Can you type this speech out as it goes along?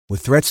With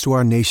threats to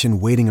our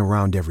nation waiting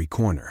around every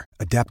corner,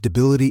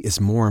 adaptability is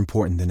more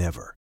important than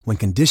ever. When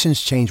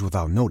conditions change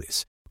without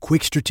notice,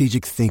 quick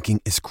strategic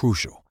thinking is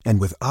crucial.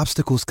 And with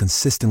obstacles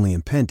consistently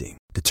impending,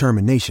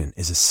 determination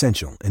is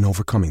essential in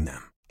overcoming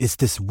them. It's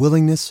this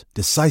willingness,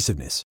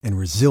 decisiveness, and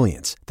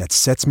resilience that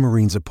sets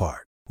Marines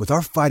apart. With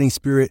our fighting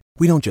spirit,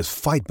 we don't just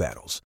fight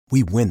battles,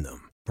 we win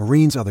them.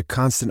 Marines are the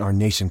constant our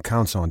nation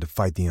counts on to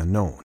fight the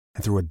unknown.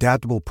 And through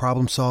adaptable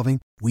problem solving,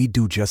 we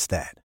do just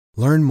that.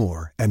 Learn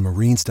more at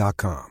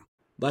marines.com.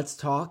 Let's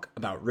talk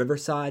about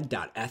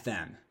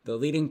Riverside.fm, the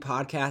leading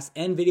podcast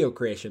and video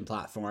creation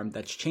platform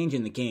that's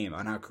changing the game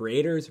on how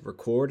creators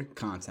record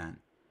content.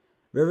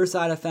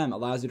 Riverside FM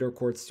allows you to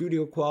record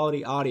studio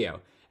quality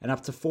audio and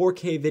up to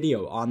 4K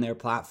video on their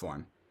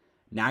platform.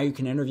 Now you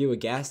can interview a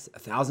guest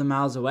 1,000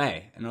 miles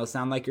away and it'll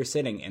sound like you're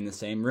sitting in the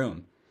same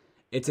room.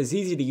 It's as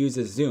easy to use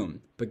as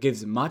Zoom, but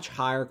gives much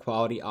higher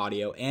quality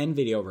audio and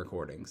video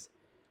recordings.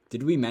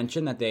 Did we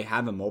mention that they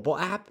have a mobile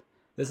app?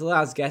 This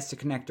allows guests to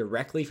connect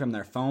directly from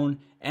their phone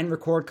and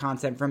record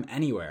content from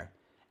anywhere.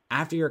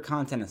 After your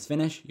content is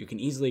finished, you can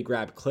easily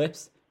grab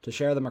clips to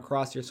share them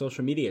across your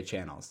social media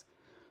channels.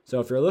 So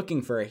if you're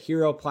looking for a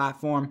hero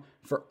platform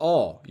for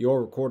all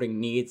your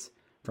recording needs,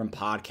 from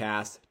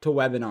podcasts to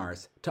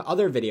webinars to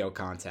other video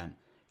content,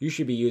 you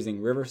should be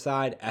using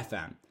Riverside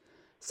FM.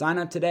 Sign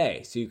up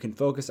today so you can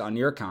focus on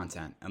your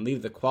content and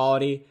leave the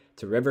quality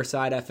to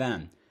Riverside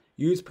FM.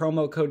 Use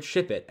promo code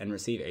SHIPIT and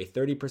receive a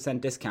 30%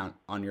 discount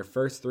on your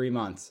first 3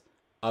 months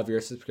of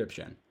your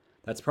subscription.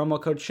 That's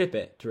promo code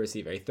SHIPIT to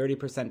receive a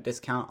 30%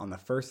 discount on the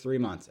first 3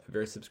 months of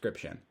your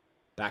subscription.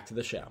 Back to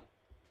the show.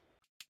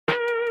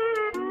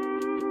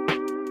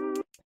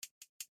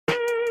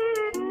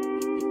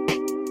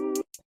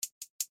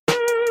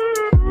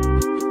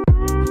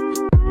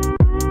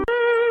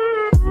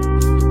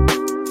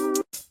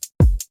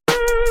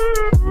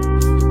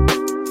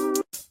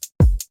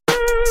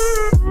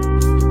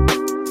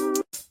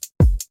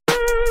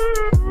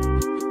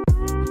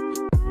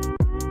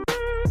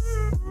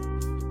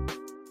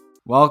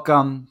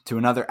 Welcome to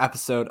another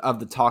episode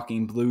of the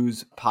Talking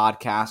Blues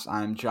podcast.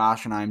 I'm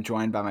Josh and I'm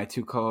joined by my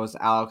two co-hosts,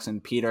 Alex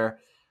and Peter.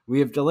 We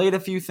have delayed a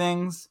few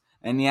things,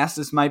 and yes,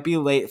 this might be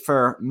late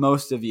for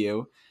most of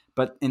you,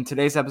 but in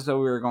today's episode,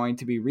 we are going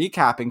to be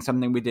recapping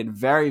something we did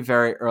very,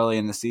 very early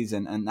in the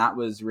season, and that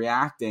was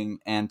reacting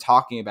and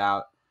talking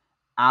about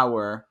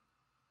our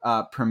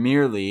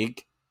Premier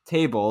League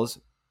tables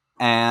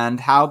and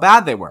how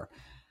bad they were.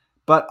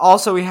 But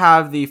also we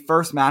have the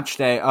first match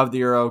day of the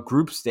Euro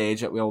group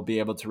stage that we'll be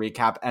able to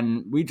recap.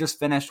 And we just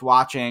finished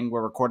watching,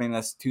 we're recording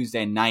this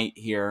Tuesday night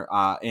here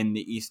in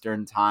the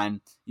Eastern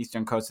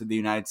coast of the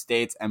United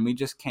States. And we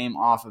just came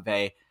off of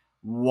a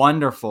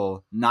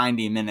wonderful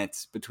 90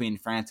 minutes between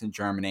France and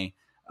Germany.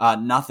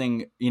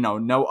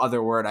 No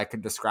other word I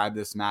could describe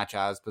this match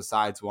as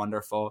besides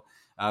wonderful.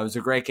 It was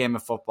a great game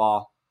of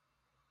football.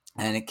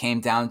 And it came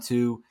down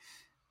to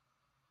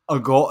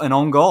an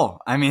own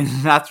goal. I mean,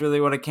 that's really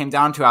what it came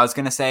down to. I was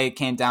going to say it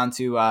came down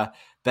to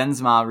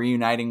Benzema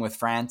reuniting with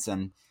France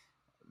and,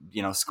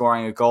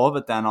 scoring a goal,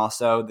 but then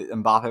also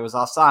Mbappe was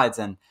offsides.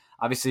 And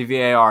obviously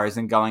VAR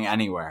isn't going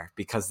anywhere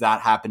because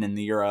that happened in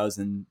the Euros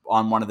and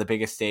on one of the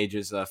biggest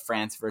stages of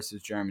France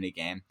versus Germany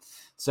game.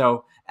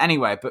 So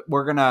anyway, but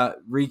we're going to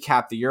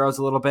recap the Euros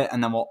a little bit,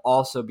 and then we'll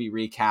also be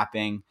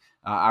recapping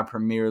our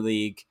Premier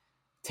League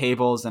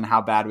tables and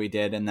how bad we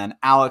did. And then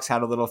Alex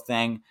had a little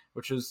thing,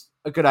 which was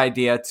a good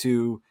idea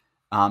to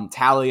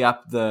tally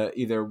up the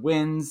either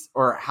wins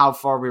or how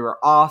far we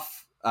were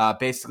off.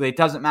 Basically, it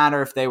doesn't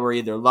matter if they were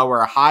either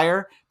lower or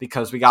higher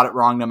because we got it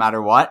wrong no matter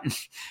what.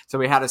 So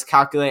we had us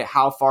calculate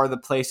how far the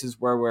places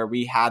were where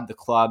we had the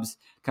clubs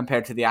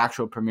compared to the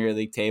actual Premier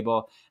League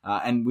table.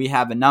 And we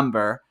have a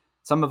number.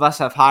 Some of us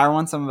have higher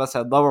ones. Some of us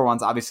had lower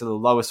ones. Obviously, the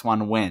lowest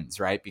one wins,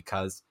 right?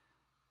 Because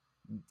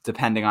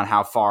depending on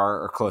how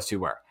far or close you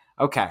were.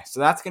 Okay, so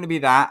that's going to be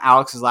that.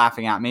 Alex is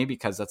laughing at me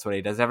because that's what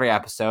he does every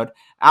episode.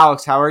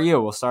 Alex, how are you?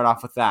 We'll start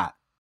off with that.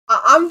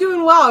 I'm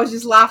doing well. I was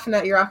just laughing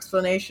at your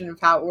explanation of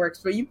how it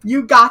works, but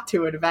you got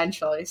to it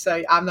eventually,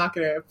 so I'm not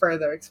going to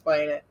further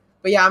explain it.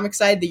 But yeah, I'm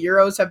excited. The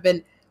Euros have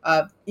been,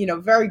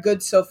 very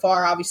good so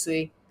far,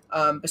 obviously,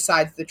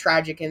 besides the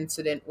tragic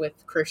incident with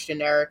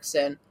Christian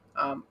Eriksen,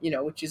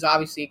 which is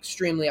obviously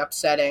extremely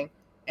upsetting.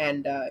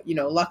 And,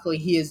 luckily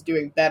he is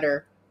doing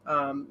better.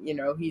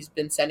 He's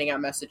been sending out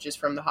messages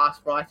from the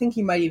hospital. I think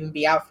he might even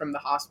be out from the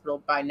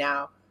hospital by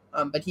now,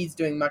 but he's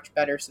doing much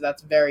better, so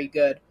that's very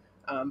good.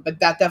 But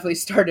that definitely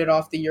started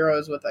off the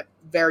Euros with a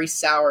very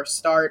sour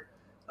start.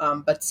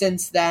 But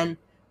since then,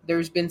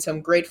 there's been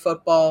some great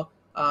football,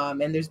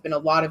 and there's been a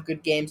lot of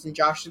good games, and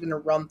Josh is going to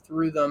run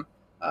through them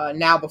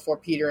now before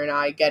Peter and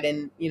I get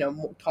in,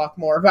 talk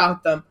more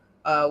about them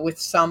with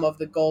some of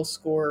the goal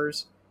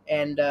scorers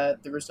and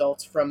the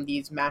results from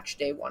these match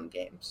day 1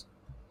 games.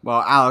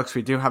 Well, Alex,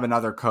 we do have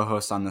another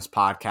co-host on this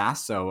podcast,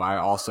 so I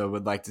also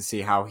would like to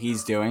see how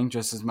he's doing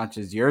just as much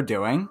as you're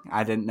doing.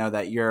 I didn't know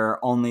that you're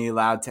only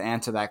allowed to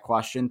answer that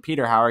question.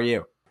 Peter, how are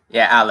you?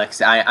 Yeah,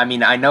 Alex, I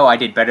mean, I know I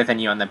did better than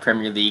you on the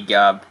Premier League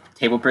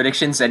table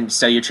predictions, and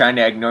so you're trying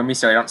to ignore me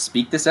so I don't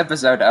speak this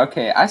episode?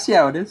 Okay, I see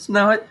how it is.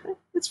 No,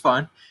 it's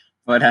fine.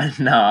 But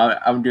no,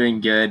 I'm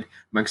doing good.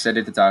 I'm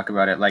excited to talk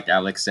about it. Like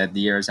Alex said,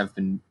 the Euros have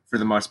been, for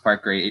the most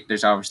part, great.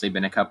 There's obviously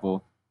been a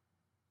couple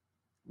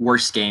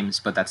worse games,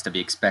 but that's to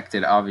be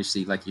expected.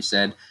 Obviously, like you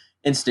said,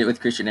 incident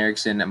with Christian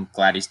Eriksen, I'm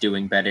glad he's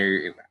doing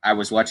better. I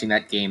was watching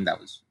that game.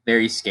 That was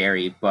very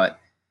scary, but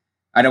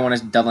I don't want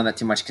to dwell on that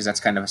too much because that's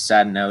kind of a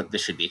sad note.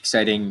 This should be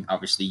exciting.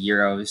 Obviously,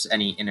 Euros,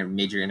 any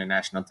major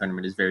international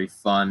tournament is very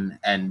fun.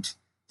 And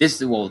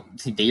this, well,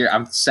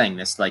 I'm saying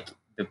this like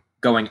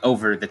going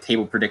over the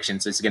table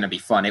predictions is going to be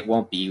fun. It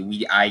won't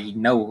be. I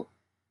know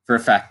for a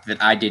fact that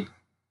I did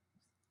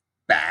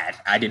bad.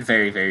 I did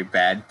very, very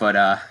bad.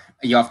 But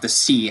you'll have to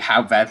see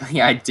how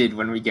badly I did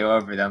when we go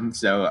over them.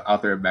 So I'll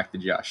throw it back to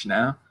Josh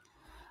now.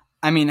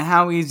 I mean,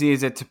 how easy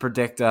is it to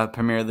predict a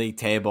Premier League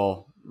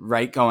table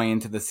right going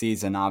into the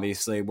season?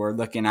 Obviously, we're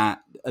looking at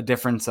a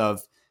difference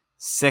of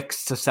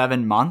 6 to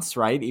 7 months,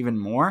 right? Even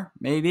more,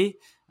 maybe.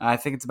 I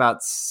think it's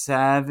about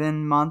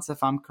 7 months,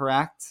 if I'm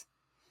correct.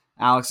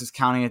 Alex is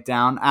counting it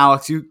down.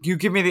 Alex, you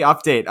give me the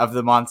update of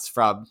the months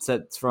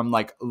from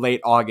like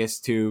late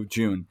August to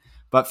June.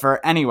 But for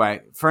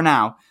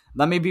now,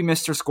 let me be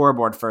Mr.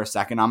 Scoreboard for a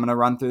second. I'm going to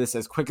run through this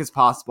as quick as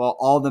possible.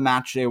 All the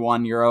Matchday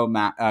 1 Euro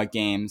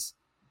games,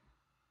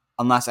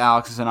 unless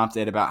Alex has an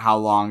update about how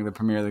long the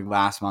Premier League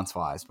last month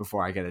was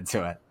before I get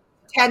into it.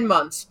 10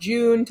 months,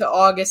 June to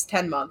August,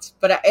 10 months.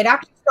 But it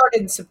actually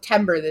started in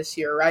September this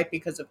year, right?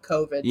 Because of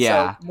COVID.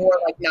 Yeah. So more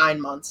like 9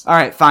 months. All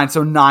right, fine.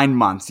 So 9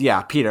 months.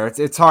 Yeah, Peter,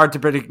 it's hard to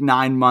predict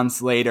 9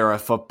 months later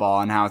of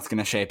football and how it's going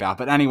to shape out.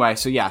 But anyway,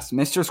 so yes,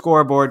 Mr.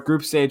 Scoreboard,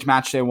 group stage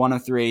match day 1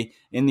 of 3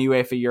 in the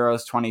UEFA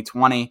Euros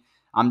 2020.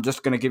 I'm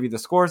just going to give you the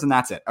scores and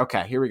that's it.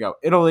 Okay, here we go.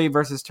 Italy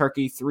versus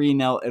Turkey,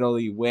 3-0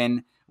 Italy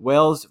win.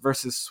 Wales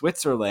versus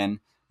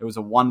Switzerland, it was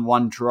a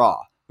 1-1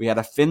 draw. We had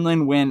a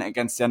Finland win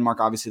against Denmark.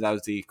 Obviously, that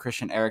was the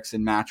Christian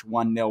Eriksen match.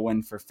 1-0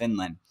 win for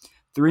Finland.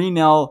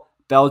 3-0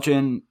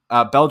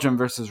 Belgium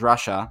versus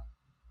Russia.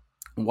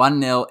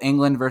 1-0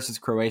 England versus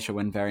Croatia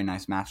win. Very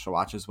nice match to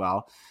watch as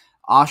well.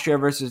 Austria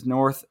versus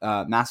North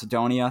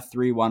Macedonia.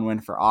 3-1 win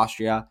for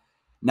Austria.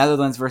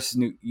 Netherlands versus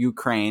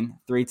Ukraine.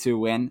 3-2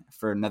 win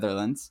for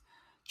Netherlands.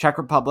 Czech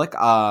Republic,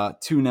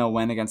 2-0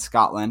 win against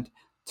Scotland.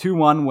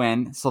 2-1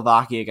 win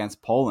Slovakia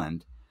against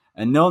Poland.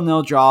 A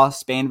 0-0 draw,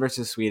 Spain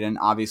versus Sweden.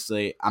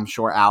 Obviously, I'm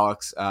sure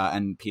Alex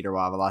and Peter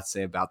will have a lot to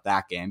say about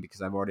that game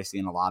because I've already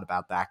seen a lot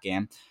about that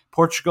game.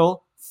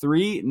 Portugal,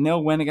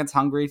 3-0 win against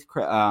Hungary.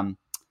 I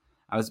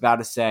was about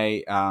to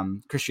say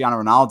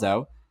Cristiano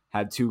Ronaldo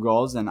had 2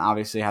 goals and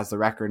obviously has the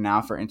record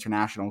now for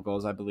international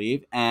goals, I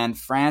believe. And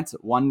France,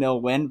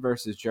 1-0 win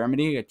versus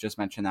Germany. I just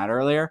mentioned that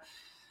earlier.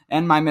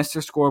 And my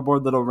Mr.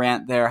 Scoreboard little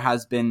rant there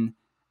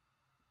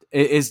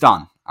is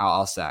done,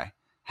 I'll say.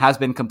 Has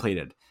been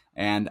completed.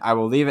 And I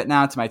will leave it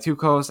now to my 2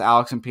 co-hosts,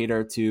 Alex and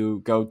Peter,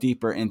 to go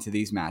deeper into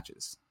these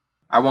matches.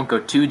 I won't go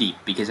too deep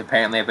because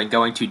apparently I've been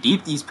going too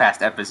deep these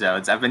past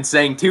episodes. I've been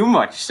saying too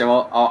much, so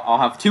I'll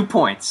have 2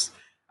 points.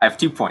 I have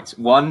 2 points.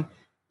 One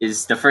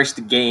is the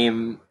first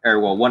game,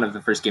 one of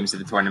the first games of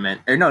the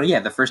tournament.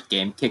 The first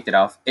game kicked it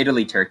off.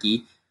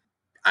 Italy-Turkey.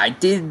 I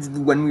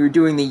did, when we were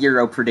doing the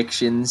Euro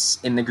predictions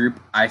in the group,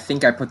 I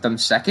think I put them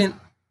second.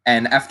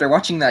 And after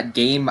watching that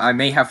game, I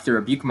may have to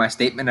rebuke my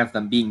statement of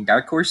them being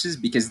dark horses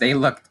because they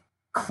looked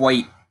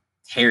quite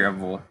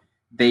terrible.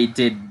 They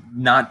did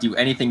not do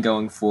anything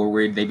going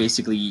forward. They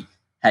basically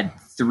had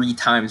 3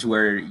 times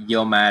where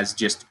Yilmaz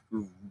just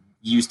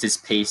used his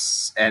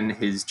pace and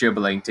his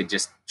dribbling to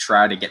just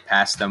try to get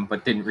past them,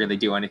 but didn't really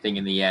do anything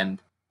in the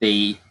end.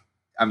 They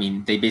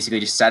basically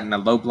just sat in a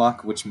low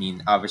block, which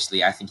means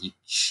obviously I think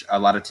a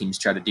lot of teams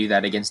try to do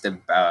that against the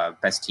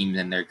best teams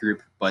in their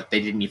group, but they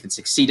didn't even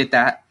succeed at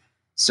that.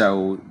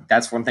 So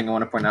that's one thing I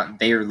want to point out.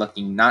 They are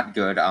looking not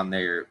good on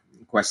their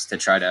quest to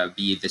try to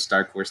be this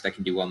dark horse that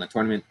can do well in the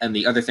tournament. And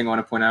the other thing I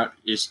want to point out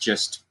is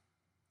just,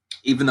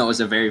 even though it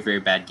was a very, very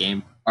bad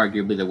game,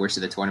 arguably the worst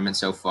of the tournament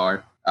so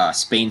far,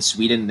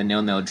 Spain-Sweden, the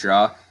 0-0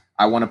 draw,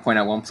 I want to point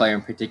out one player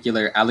in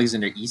particular.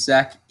 Alexander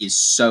Isak is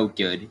so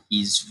good.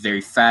 He's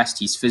very fast.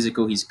 He's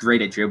physical. He's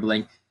great at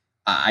dribbling.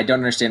 I don't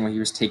understand why he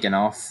was taken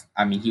off.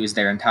 I mean, he was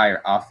their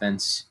entire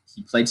offense.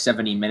 He played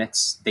 70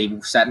 minutes. They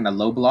sat in a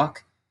low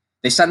block.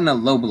 They sat in a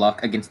low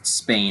block against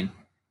Spain,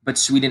 but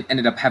Sweden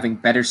ended up having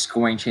better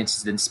scoring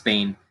chances than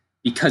Spain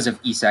because of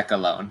Isak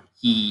alone.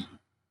 He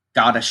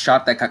got a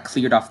shot that got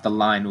cleared off the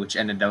line, which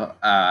ended up,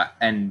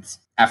 and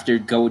after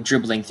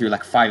dribbling through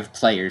like 5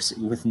 players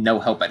with no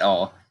help at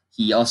all,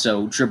 he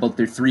also dribbled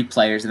through 3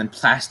 players and then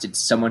blasted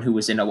someone who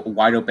was in a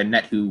wide open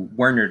net who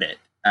Wernered it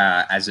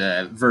as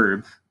a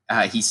verb.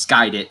 He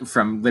skied it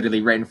from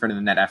literally right in front of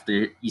the net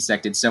after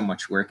Isak did so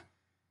much work.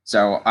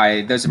 So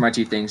those are my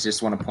 2 things.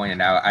 Just want to point it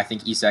out. I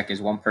think Isak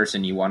is one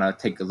person you want to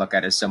take a look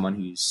at as someone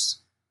who's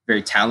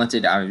very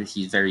talented.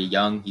 He's very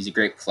young. He's a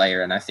great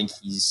player, and I think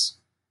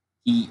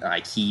he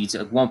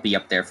won't be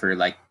up there for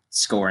like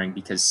scoring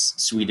because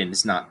Sweden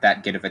is not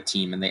that good of a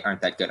team and they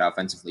aren't that good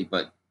offensively.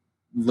 But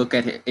look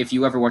at him. If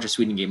you ever watch a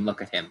Sweden game,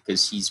 look at him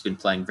because he's been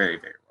playing very,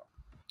 very well.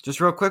 Just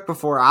real quick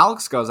before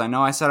Alex goes, I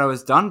know I said I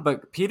was done,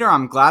 but Peter,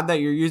 I'm glad that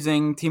you're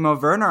using Timo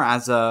Werner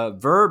as a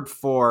verb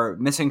for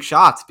missing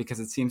shots because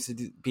it seems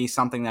to be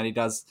something that he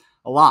does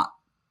a lot.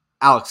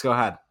 Alex, go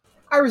ahead.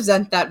 I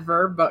resent that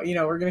verb, but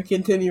we're going to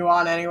continue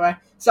on anyway.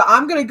 So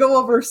I'm going to go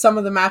over some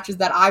of the matches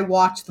that I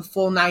watched the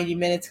full 90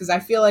 minutes because I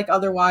feel like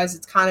otherwise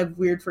it's kind of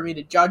weird for me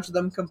to judge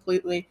them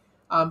completely.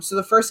 So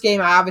the first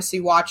game, I obviously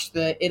watched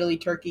the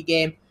Italy-Turkey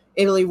game.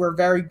 Italy were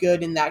very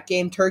good in that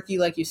game. Turkey,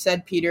 like you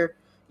said, Peter,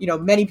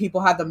 many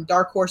people had them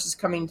dark horses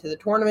coming into the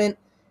tournament.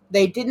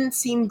 They didn't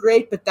seem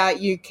great, but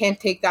that you can't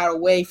take that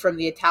away from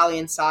the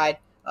Italian side.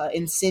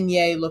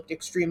 Insigne looked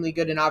extremely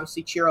good, and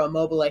obviously Ciro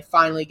Immobile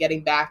finally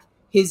getting back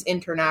his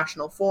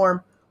international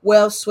form.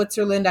 Wales,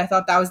 Switzerland, I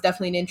thought that was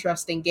definitely an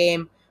interesting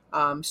game.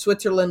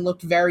 Switzerland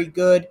looked very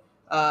good,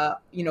 while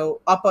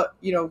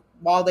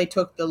they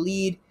took the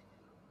lead.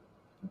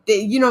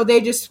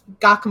 They just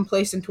got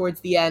complacent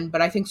towards the end,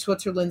 but I think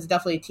Switzerland's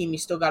definitely a team you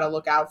still got to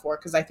look out for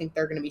because I think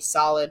they're going to be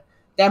solid.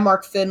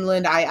 Denmark,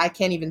 Finland, I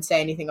can't even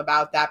say anything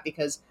about that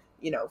because,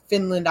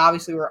 Finland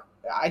obviously were,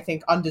 I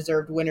think,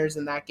 undeserved winners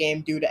in that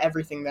game due to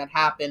everything that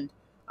happened.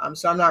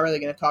 So I'm not really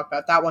going to talk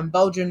about that one.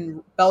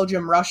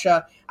 Belgium,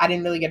 Russia, I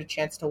didn't really get a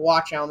chance to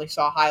watch. I only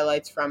saw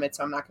highlights from it,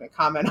 so I'm not going to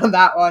comment on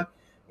that one.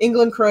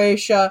 England,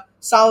 Croatia,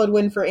 solid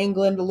win for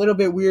England. A little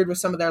bit weird with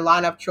some of their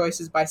lineup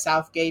choices by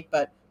Southgate,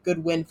 but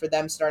good win for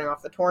them starting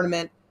off the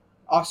tournament.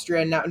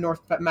 Austria,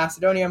 North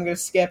Macedonia, I'm going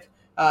to skip.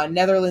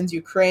 Netherlands,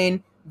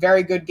 Ukraine,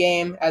 very good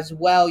game as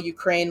well.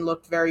 Ukraine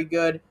looked very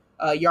good.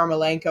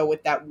 Yarmolenko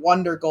with that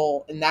wonder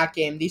goal in that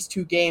game. These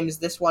two games,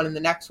 this one and the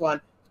next one,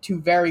 two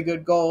very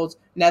good goals.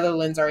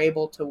 Netherlands are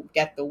able to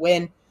get the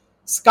win.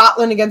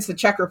 Scotland against the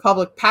Czech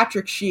Republic.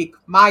 Patrick Schick,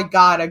 my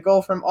God, a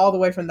goal from all the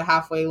way from the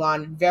halfway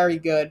line. Very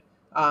good.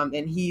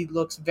 And he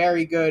looks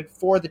very good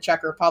for the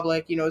Czech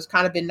Republic. It's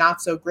kind of been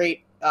not so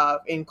great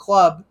in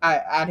club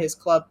at his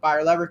club,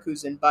 Bayer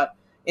Leverkusen, but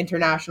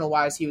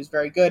international-wise, he was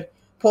very good.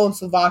 Poland,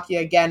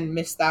 Slovakia, again,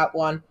 missed that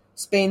one.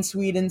 Spain,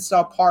 Sweden,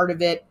 saw part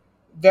of it.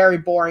 Very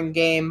boring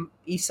game.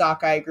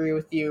 Isak, I agree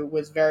with you,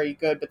 was very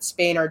good, but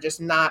Spain are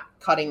just not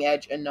cutting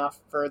edge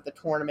enough for the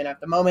tournament at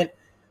the moment.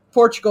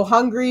 Portugal,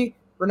 Hungary,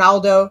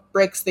 Ronaldo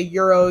breaks the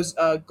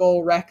Euros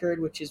goal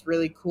record, which is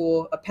really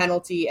cool. A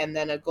penalty and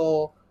then a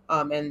goal,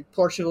 and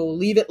Portugal will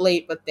leave it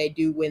late, but they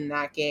do win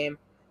that game.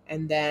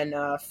 And then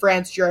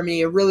France,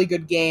 Germany, a really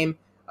good game.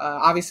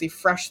 Obviously,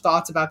 fresh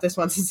thoughts about this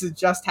one since it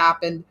just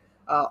happened.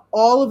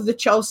 All of the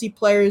Chelsea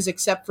players,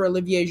 except for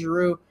Olivier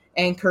Giroud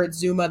and Kurt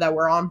Zuma that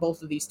were on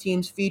both of these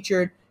teams,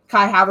 featured.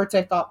 Kai Havertz,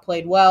 I thought,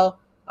 played well.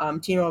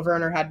 Timo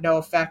Werner had no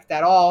effect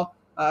at all.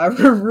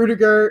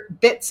 Rudiger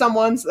bit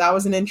someone, so that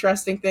was an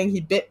interesting thing.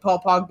 He bit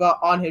Paul Pogba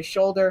on his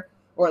shoulder,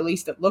 or at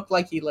least it looked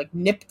like he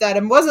nipped at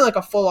him. It wasn't like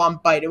a full-on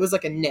bite. It was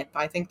like a nip.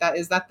 I think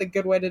is that the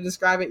good way to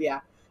describe it?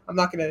 Yeah. I'm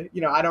not going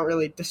to, I don't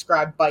really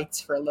describe bites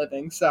for a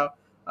living. So,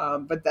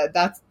 but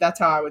that's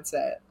how I would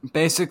say it.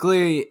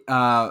 Basically,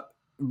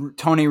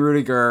 Tony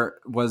Rudiger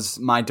was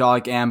my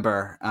dog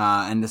Amber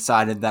and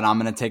decided that I'm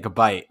going to take a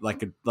bite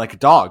like a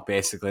dog,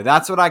 basically.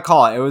 That's what I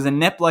call it. It was a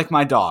nip like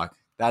my dog.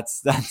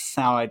 That's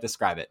how I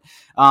describe it.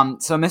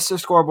 So Mr.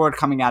 Scoreboard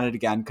coming at it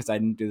again because I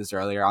didn't do this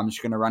earlier. I'm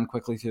just going to run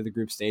quickly through the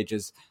group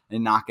stages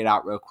and knock it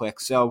out real quick.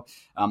 So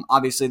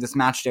obviously this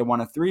match day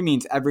 1 of 3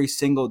 means every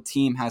single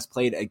team has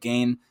played a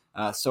game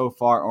so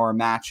far or a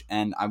match,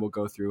 and I will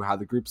go through how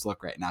the groups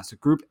look right now. So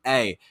Group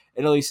A,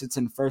 Italy sits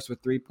in first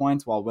with 3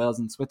 points, while Wales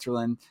and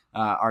Switzerland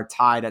are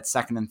tied at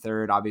second and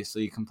third.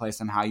 Obviously, you can place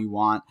them how you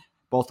want,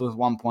 both with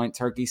 1 point.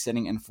 Turkey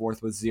sitting in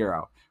fourth with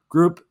 0.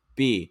 Group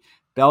B,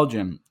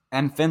 Belgium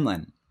and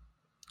Finland,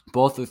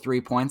 both with 3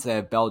 points. They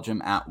have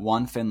Belgium at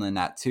 1, Finland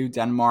at 2,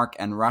 Denmark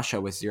and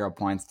Russia with 0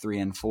 points, 3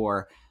 and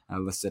 4,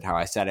 listed how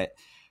I said it.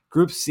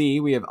 Group C,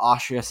 we have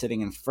Austria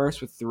sitting in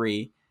first with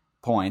 3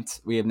 points.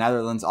 We have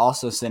Netherlands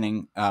also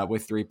sitting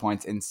with 3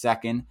 points in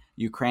second.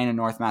 Ukraine and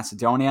North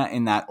Macedonia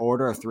in that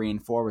order of 3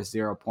 and 4 with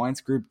 0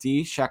 points. Group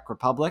D, Czech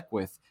Republic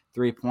with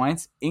 3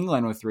 points.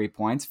 England with 3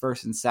 points.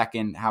 First and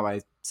second, how I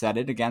said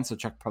it again. So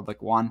Czech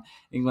Republic 1,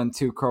 England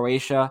 2,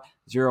 Croatia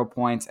 0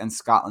 points, and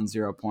Scotland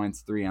 0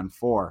 points, 3 and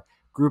 4.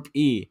 Group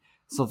E,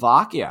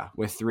 Slovakia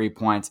with 3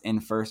 points in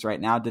first right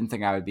now. Didn't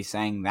think I would be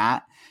saying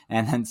that.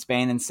 And then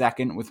Spain in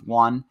second with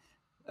 1.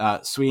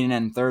 Sweden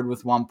in third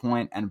with 1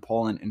 point, and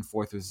Poland in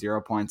fourth with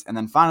 0 points. And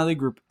then finally,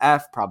 Group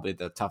F, probably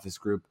the toughest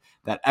group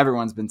that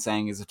everyone's been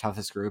saying is the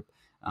toughest group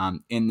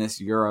in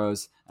this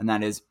Euros, and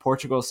that is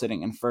Portugal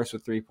sitting in first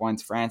with 3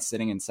 points, France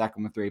sitting in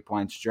second with 3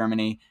 points,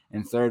 Germany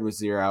in third with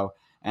 0,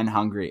 and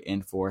Hungary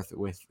in fourth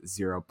with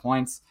 0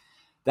 points.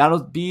 That'll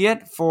not be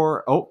it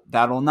for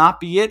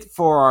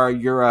our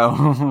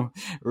Euro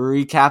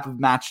recap of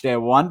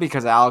Matchday 1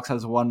 because Alex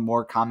has one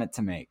more comment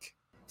to make.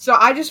 So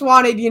I just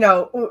wanted,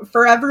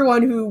 for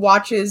everyone who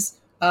watches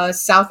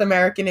South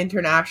American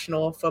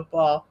international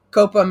football,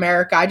 Copa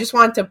America, I just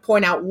wanted to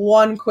point out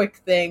one quick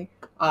thing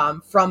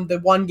from the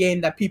one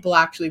game that people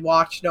actually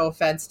watched. No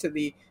offense to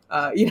the,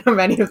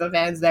 many of the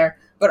fans there.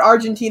 But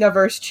Argentina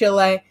versus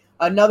Chile,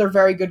 another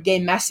very good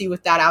game. Messi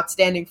with that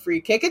outstanding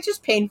free kick. It's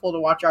just painful to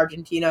watch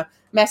Argentina.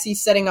 Messi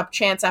setting up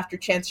chance after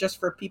chance just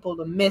for people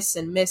to miss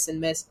and miss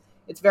and miss.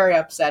 It's very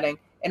upsetting.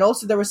 And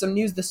also there was some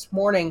news this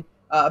morning,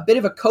 a bit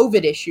of a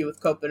COVID issue with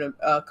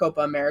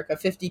Copa America.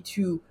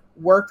 52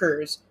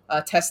 workers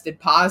tested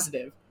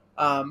positive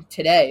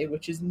today,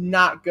 which is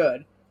not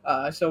good.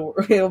 So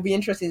it'll be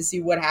interesting to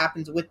see what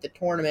happens with the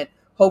tournament.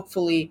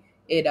 Hopefully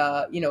it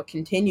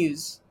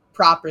continues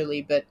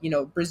properly, but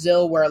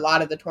Brazil, where a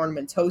lot of the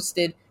tournament's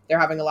hosted, they're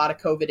having a lot of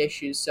COVID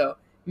issues, so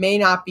may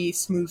not be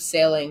smooth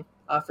sailing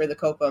for the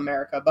Copa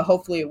America, but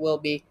hopefully it will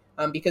be,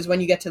 because when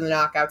you get to the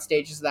knockout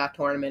stages of that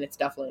tournament, it's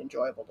definitely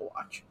enjoyable to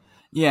watch.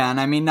 Yeah, and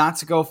I mean, not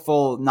to go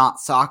full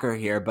not soccer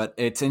here, but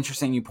it's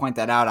interesting you point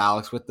that out,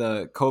 Alex, with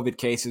the COVID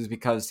cases,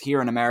 because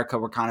here in America,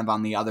 we're kind of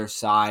on the other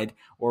side,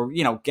 or,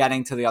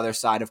 getting to the other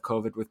side of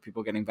COVID with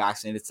people getting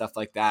vaccinated, stuff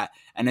like that.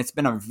 And it's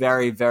been a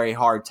very, very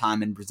hard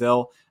time in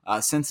Brazil.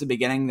 Since the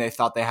beginning, they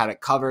thought they had it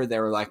covered. They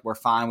were like, we're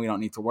fine, we don't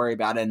need to worry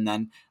about it. And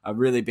then a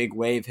really big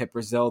wave hit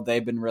Brazil.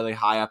 They've been really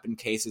high up in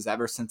cases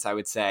ever since, I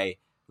would say,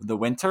 the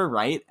winter,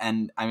 right?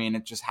 And I mean,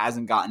 it just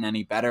hasn't gotten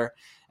any better.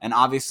 And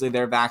obviously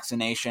their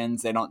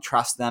vaccinations, they don't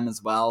trust them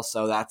as well.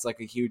 So that's like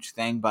a huge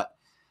thing. But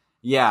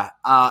yeah,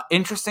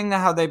 interesting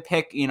how they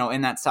pick,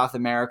 in that South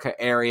America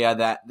area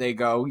that they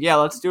go, yeah,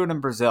 let's do it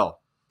in Brazil.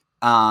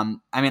 I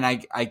mean,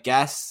 I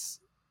guess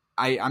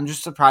I'm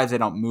just surprised they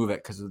don't move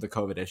it because of the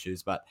COVID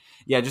issues. But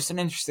yeah, just an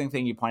interesting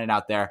thing you pointed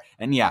out there.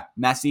 And yeah,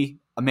 Messi,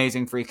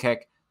 amazing free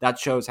kick. That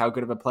shows how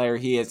good of a player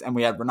he is. And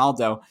we had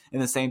Ronaldo in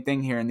the same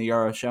thing here in the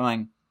Euro,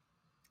 showing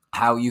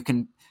how you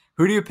can.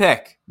 Who do you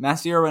pick,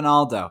 Messi or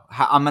Ronaldo?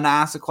 I'm going to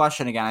ask the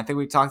question again. I think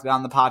we talked about it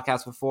on the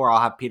podcast before.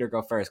 I'll have Peter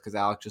go first because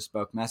Alex just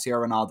spoke. Messi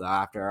or Ronaldo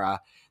after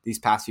these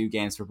past few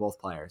games for both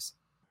players?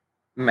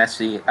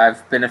 Messi.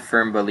 I've been a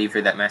firm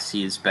believer that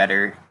Messi is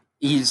better.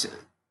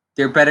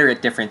 They're better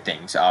at different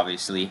things,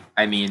 obviously.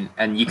 I mean,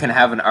 and you can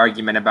have an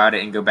argument about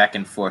it and go back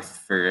and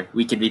forth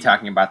we could be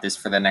talking about this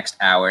for the next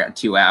hour,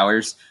 2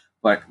 hours.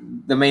 But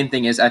the main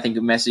thing is I think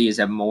Messi is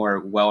a more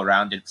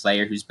well-rounded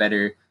player who's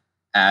better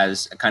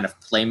as a kind of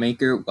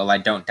playmaker. Well, I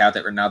don't doubt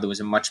that Ronaldo was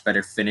a much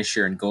better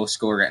finisher and goal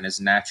scorer and is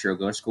a natural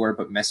goal scorer,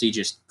 but Messi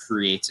just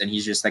creates, and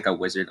he's just like a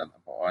wizard on the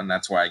ball, and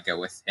that's why I go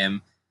with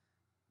him.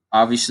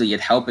 Obviously,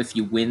 it'd help if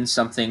you win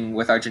something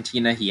with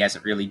Argentina. He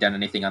hasn't really done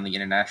anything on the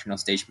international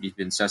stage, but he's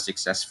been so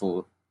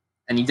successful.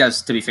 And he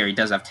does, to be fair, he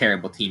does have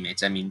terrible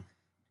teammates. I mean,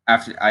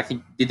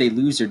 did they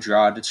lose or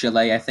draw to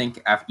Chile, I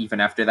think, even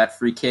after that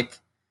free kick?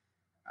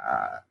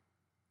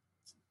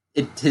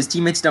 His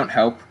teammates don't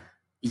help.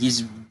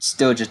 He's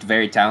still just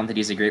very talented.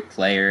 He's a great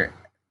player.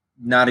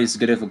 Not as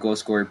good of a goal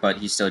scorer, but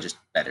he's still just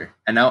better.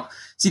 And now,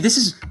 see, this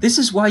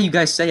is why you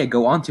guys say I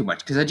go on too much,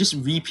 because I just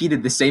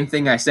repeated the same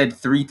thing I said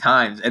 3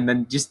 times and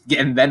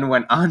then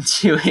went on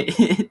to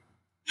it.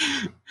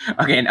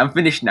 Okay, and I'm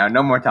finished now.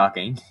 No more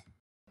talking.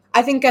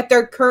 I think at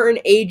their current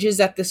ages,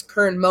 at this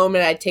current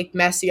moment, I'd take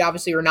Messi.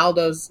 Obviously,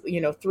 Ronaldo's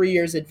 3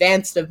 years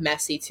advanced of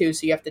Messi too,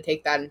 so you have to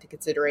take that into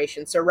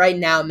consideration. So right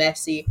now,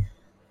 Messi,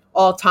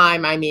 all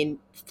time. I mean,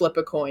 flip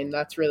a coin.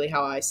 That's really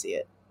how I see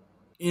it.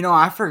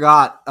 I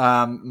forgot.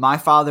 My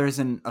father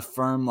isn't a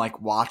firm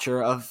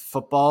watcher of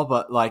football,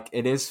 but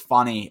it is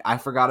funny. I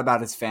forgot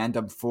about his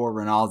fandom for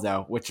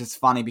Ronaldo, which is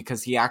funny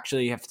because he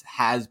actually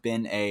has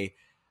been a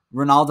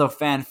Ronaldo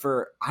fan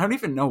for, I don't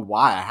even know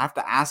why. I have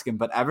to ask him,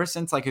 but ever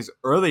since his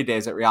early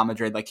days at Real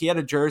Madrid, he had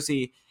a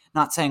jersey.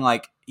 Not saying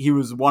he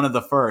was one of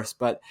the first,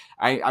 but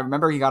I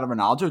remember he got a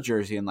Ronaldo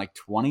jersey in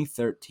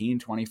 2013,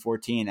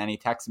 2014, and he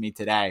texted me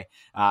today.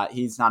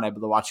 He's not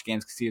able to watch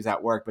games because he was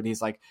at work, but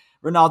he's like,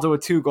 Ronaldo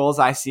with 2 goals,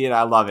 I see it,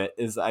 I love it,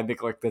 is I think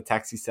the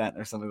text he sent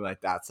or something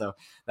like that. So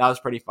that was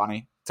pretty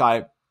funny.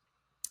 So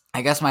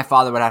I guess my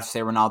father would have to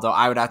say Ronaldo.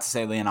 I would have to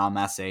say Lionel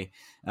Messi,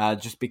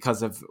 just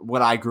because of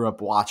what I grew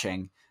up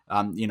watching.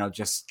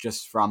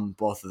 Just from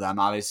both of them.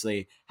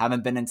 Obviously,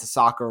 haven't been into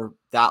soccer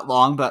that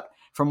long, but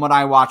from what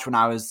I watched when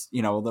I was,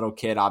 a little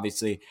kid,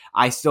 obviously,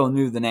 I still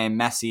knew the name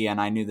Messi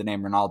and I knew the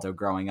name Ronaldo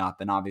growing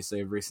up. And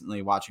obviously,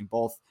 recently watching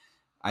both,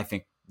 I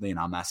think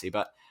Lionel Messi.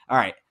 But all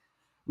right,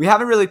 we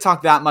haven't really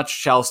talked that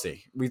much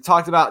Chelsea. We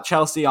talked about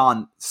Chelsea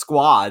on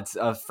squads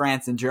of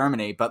France and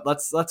Germany, but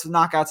let's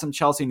knock out some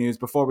Chelsea news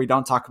before we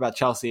don't talk about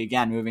Chelsea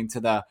again, moving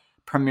to the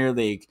Premier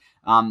League.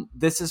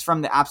 This is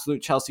from the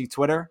Absolute Chelsea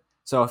Twitter.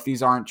 So if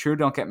these aren't true,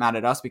 don't get mad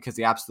at us because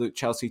the Absolute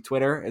Chelsea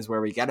Twitter is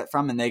where we get it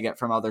from and they get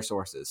from other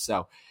sources.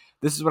 So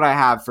this is what I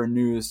have for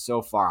news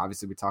so far.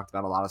 Obviously, we talked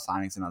about a lot of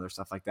signings and other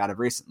stuff like that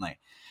recently.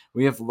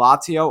 We have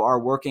Lazio are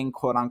working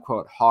quote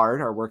unquote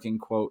hard,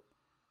 Lazio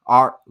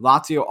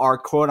are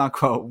quote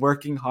unquote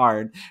working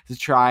hard to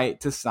try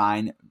to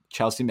sign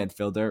Chelsea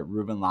midfielder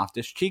Ruben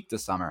Loftus-Cheek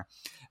this summer.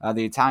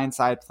 The Italian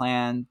side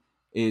plan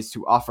is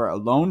to offer a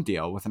loan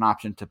deal with an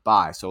option to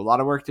buy. So a lot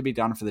of work to be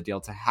done for the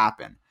deal to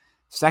happen.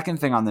 Second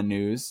thing on the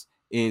news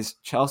is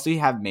Chelsea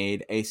have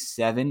made a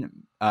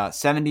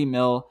 70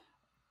 mil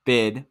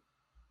bid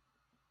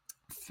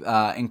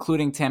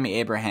including Tammy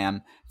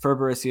Abraham, for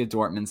Borussia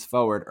Dortmund's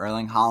forward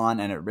Erling Haaland,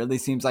 and it really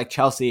seems like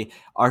Chelsea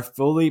are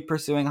fully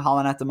pursuing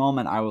Haaland at the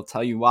moment. I will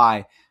tell you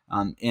why,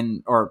 I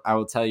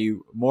will tell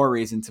you more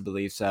reason to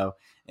believe so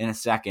in a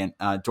second.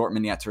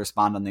 Dortmund yet to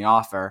respond on the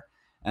offer,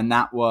 and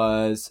that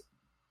was,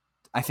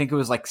 I think it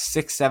was like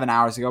 6-7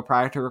 hours ago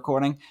prior to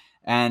recording,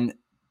 and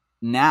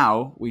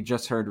now we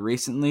just heard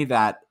recently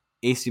that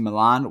AC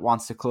Milan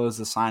wants to close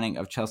the signing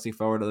of Chelsea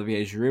forward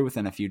Olivier Giroud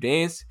within a few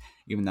days,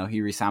 even though he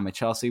re-signed with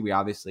Chelsea. We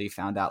obviously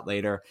found out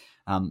later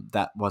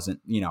that wasn't,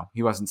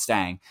 he wasn't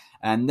staying.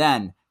 And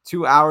then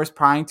 2 hours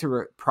prior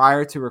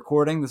to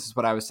recording, this is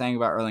what I was saying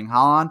about Erling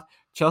Haaland,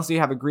 Chelsea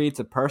have agreed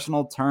to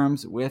personal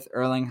terms with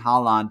Erling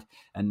Haaland,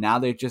 and now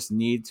they just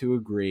need to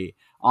agree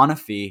on a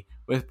fee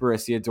with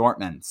Borussia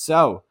Dortmund.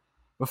 So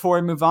before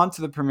we move on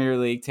to the Premier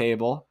League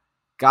table,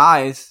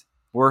 guys,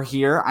 we're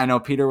here. I know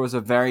Peter was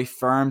a very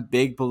firm,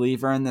 big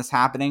believer in this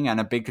happening and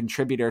a big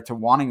contributor to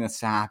wanting this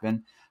to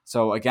happen.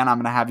 So again, I'm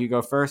going to have you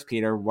go first,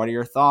 Peter. What are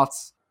your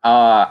thoughts?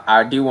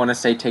 I do want to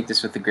say take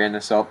this with a grain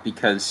of salt,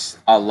 because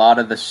a lot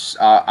of the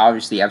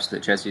obviously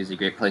Absolute Chelsea is a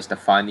great place to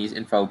find these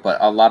info, but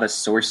a lot of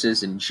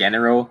sources in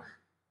general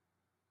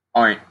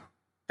aren't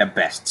the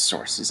best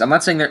sources. I'm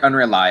not saying they're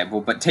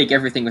unreliable, but take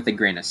everything with a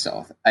grain of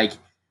salt. Like,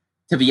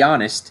 to be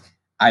honest,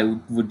 I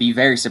would be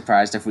very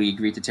surprised if we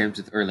agreed to terms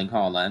with Erling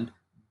Haaland.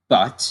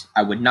 But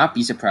I would not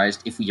be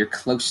surprised if we are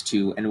close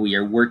to and we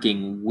are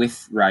working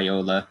with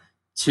Raiola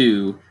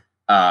to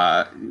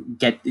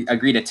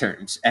agree to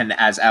terms. And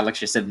as Alex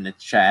just said in the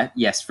chat,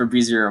 yes,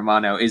 Fabrizio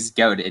Romano is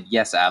goated.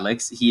 Yes,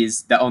 Alex, he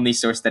is the only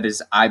source that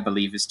is, I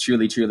believe, is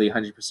truly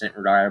 100%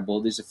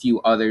 reliable. There's a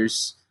few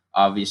others,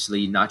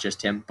 obviously, not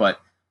just him, but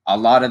a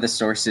lot of the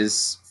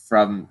sources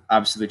from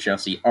Absolute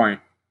Chelsea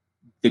aren't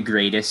the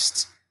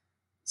greatest.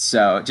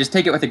 So just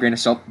take it with a grain of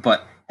salt.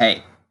 But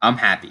hey, I'm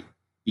happy,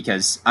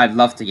 because I'd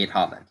love to get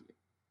Haaland here,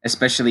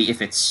 especially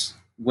if it's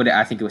what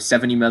I think it was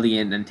 70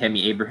 million and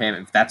Tammy Abraham.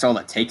 If that's all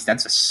it takes,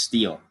 that's a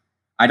steal.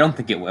 I don't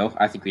think it will.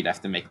 I think we'd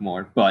have to make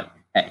more. But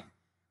hey,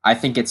 I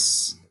think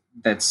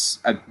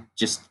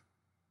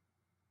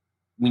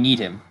we need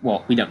him.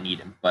 Well, we don't need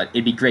him, but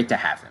it'd be great to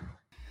have him.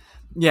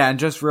 Yeah, and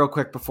just real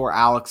quick before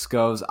Alex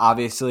goes,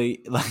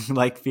 obviously,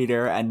 like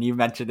Peter, and you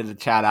mentioned in the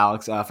chat,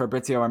 Alex,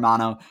 Fabrizio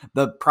Romano,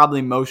 the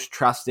probably most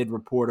trusted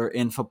reporter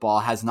in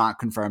football, has not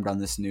confirmed on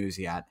this news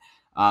yet.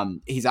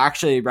 He's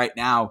actually right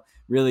now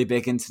really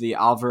big into the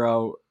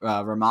Alvaro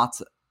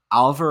Morata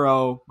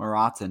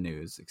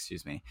news,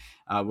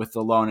 with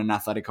the loan in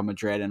Atletico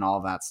Madrid and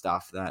all that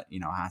stuff that,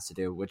 has to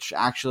do, which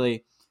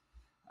actually,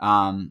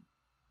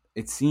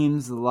 it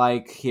seems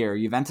like here,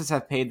 Juventus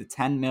have paid the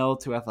 10 mil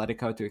to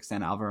Atletico to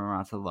extend Alvaro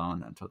Morata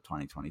loan until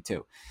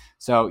 2022.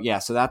 So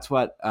that's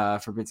what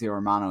Fabrizio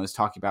Romano is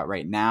talking about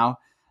right now.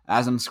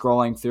 As I'm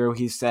scrolling through,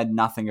 he said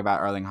nothing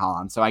about Erling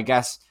Haaland. So I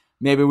guess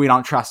maybe we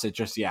don't trust it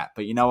just yet.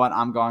 But you know what?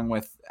 I'm going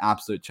with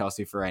Absolute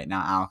Chelsea for right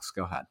now. Alex,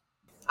 go ahead.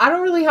 I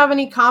don't really have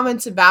any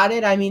comments about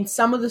it. I mean,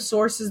 some of the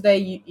sources they're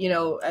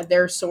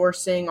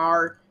sourcing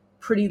are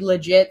pretty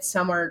legit.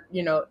 Some are,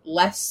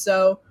 less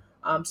so.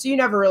 So you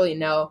never really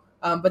know.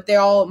 But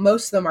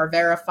most of them are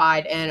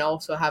verified and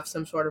also have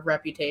some sort of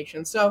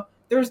reputation. So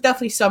there's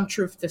definitely some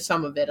truth to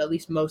some of it, at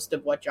least most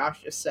of what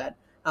Josh just said.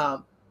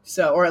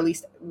 Or at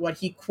least what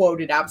he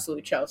quoted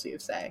Absolute Chelsea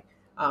of saying.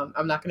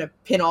 I'm not going to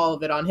pin all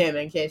of it on him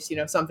in case,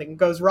 something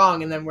goes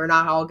wrong and then we're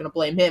not all going to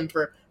blame him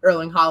for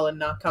Erling Haaland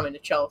not coming to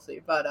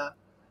Chelsea. But,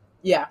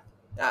 yeah,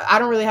 I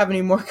don't really have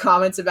any more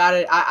comments about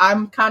it.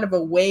 I'm kind of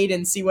a wait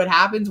and see what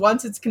happens.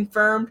 Once it's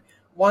confirmed,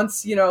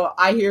 once,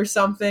 I hear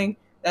something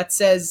that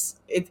says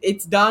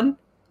it's done,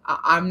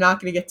 I'm not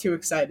going to get too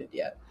excited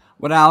yet.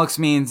 What Alex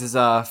means is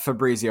a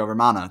Fabrizio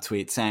Romano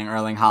tweet saying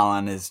Erling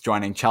Haaland is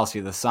joining Chelsea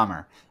this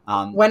summer.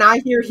 When I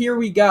hear "Here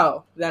we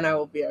go," then I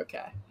will be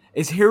okay.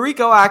 Is "Here we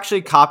go"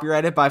 actually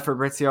copyrighted by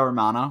Fabrizio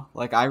Romano?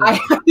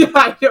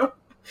 I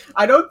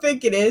don't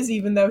think it is,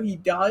 even though he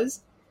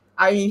does.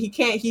 I mean, he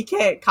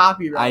can't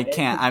copyright it.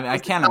 I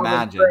can't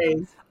imagine.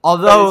 Phrase.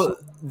 Although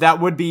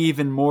that would be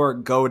even more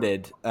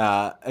goated,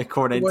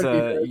 according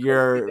to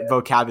your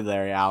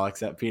vocabulary,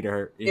 Alex, at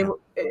Peter.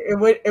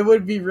 It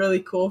would be really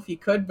cool if he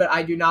could, but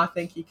I do not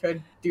think he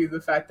could do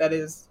the fact that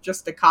is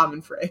just a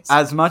common phrase.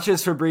 As much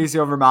as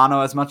Fabrizio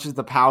Romano, as much as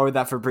the power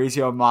that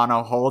Fabrizio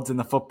Romano holds in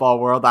the football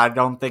world, I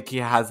don't think he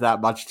has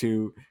that much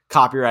to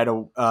copyright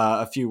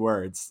a few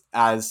words,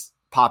 as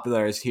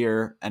popular as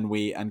here and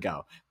we and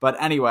go. But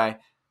anyway,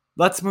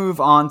 let's move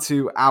on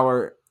to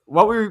our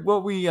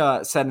what we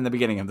said in the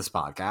beginning of this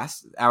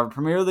podcast, our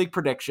Premier League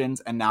predictions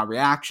and now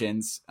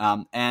reactions,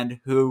 and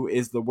who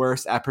is the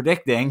worst at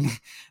predicting.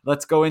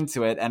 Let's go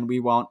into it, and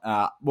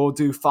we'll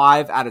do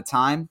 5 at a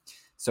time,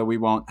 so we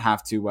won't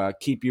have to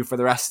keep you for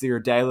the rest of your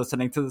day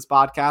listening to this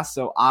podcast.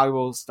 So I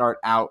will start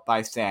out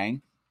by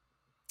saying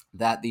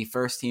that the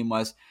first team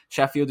was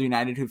Sheffield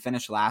United, who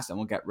finished last and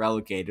will get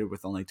relegated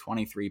with only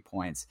 23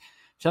 points.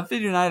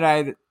 Sheffield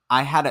United,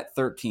 I had it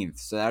 13th,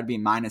 so that would be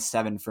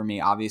 -7 for me.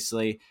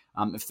 Obviously,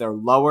 if they're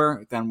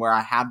lower than where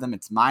I have them,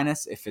 it's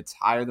minus. If it's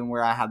higher than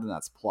where I have them,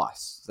 that's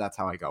plus. So that's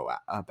how I go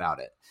about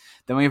it.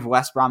 Then we have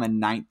West Brom in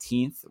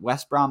 19th.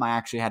 West Brom I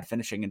actually had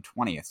finishing in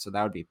 20th, so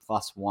that would be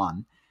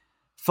 +1.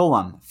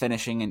 Fulham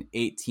finishing in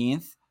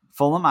 18th.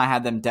 Fulham, I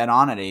had them dead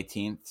on at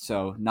 18th,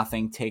 so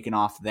nothing taken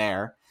off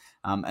there.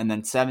 And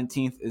then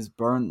 17th is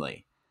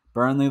Burnley.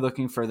 Burnley,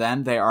 looking for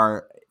them, they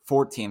are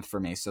 14th for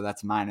me, so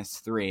that's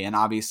 -3. And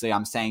obviously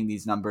I'm saying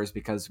these numbers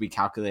because we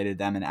calculated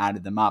them and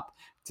added them up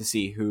to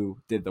see who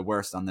did the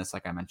worst on this,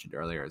 like I mentioned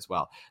earlier as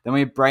well. Then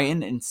we have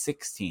Brighton in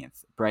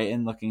 16th.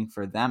 Brighton, looking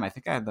for them, I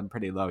think I had them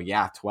pretty low.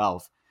 Yeah,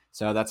 12.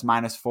 So that's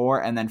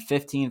 -4. And then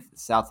 15th,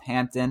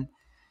 Southampton.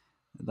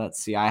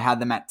 Let's see, I had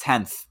them at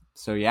 10th.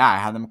 So yeah, I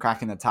had them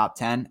cracking the top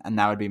 10, and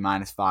that would be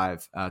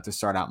 -5 to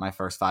start out my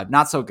first 5.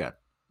 Not so good.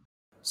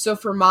 So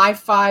for my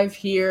 5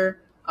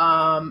 here,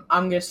 I'm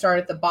going to start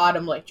at the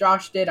bottom like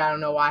Josh did. I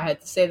don't know why I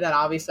had to say that.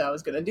 Obviously, I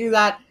was going to do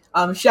that.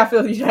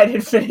 Sheffield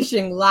United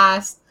finishing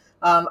last.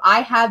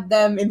 I had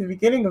them in the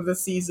beginning of the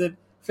season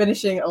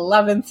finishing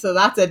 11th, so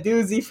that's a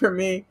doozy for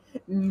me.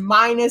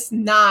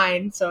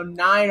 -9, so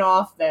 9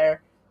 off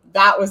there.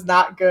 That was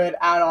not good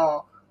at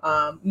all.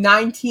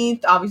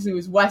 19th, obviously,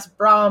 was West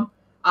Brom.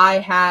 I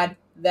had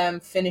them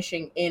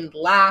finishing in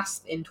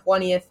last in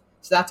 20th,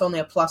 so that's only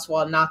a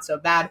 +1, not so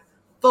bad.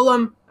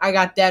 Fulham, I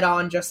got dead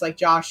on just like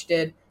Josh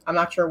did. I'm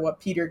not sure what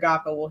Peter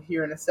got, but we'll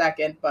hear in a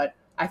second. But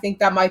I think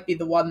that might be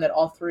the one that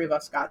all three of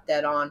us got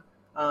dead on.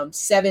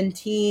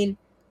 17,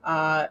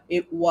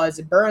 it was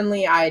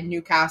Burnley. I had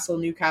Newcastle.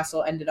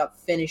 Newcastle ended up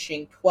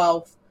finishing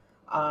 12th.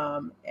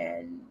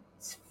 And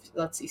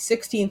let's see,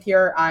 16th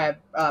here, I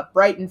have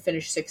Brighton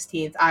finished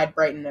 16th. I had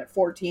Brighton at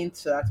 14th,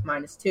 so that's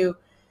 -2.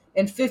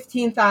 And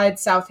 15th, I had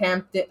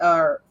Southampton,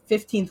 or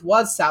 15th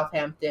was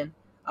Southampton,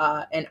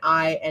 and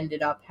I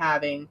ended up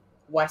having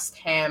West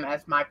Ham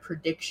as my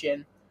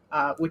prediction,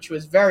 which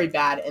was very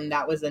bad, and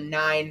that was a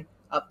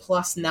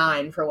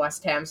 +9 for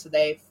West Ham, so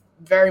they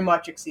very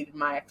much exceeded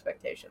my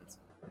expectations.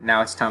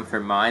 Now it's time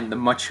for mine, the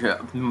much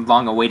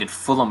long-awaited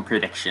Fulham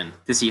prediction,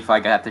 to see if I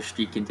got the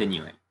streak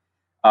continuing.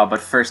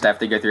 But first, I have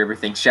to go through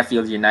everything.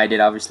 Sheffield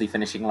United, obviously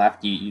finishing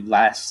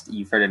last.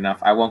 You've heard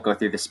enough. I won't go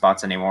through the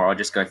spots anymore. I'll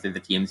just go through the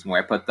teams and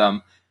where I put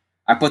them.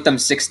 I put them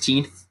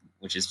 16th,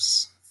 which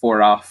is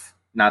 4 off.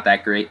 Not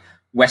that great.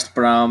 West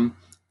Brom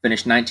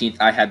finished 19th.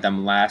 I had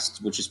them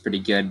last, which is pretty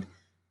good.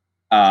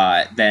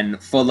 Then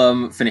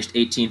Fulham finished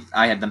 18th.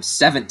 I had them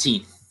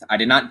 17th. I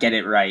did not get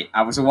it right.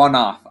 I was 1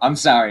 off. I'm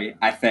sorry.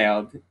 I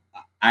failed.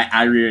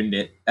 I ruined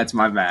it. That's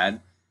my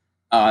bad.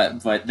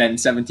 But then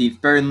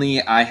 17th,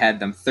 Burnley, I had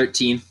them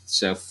 13th,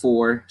 so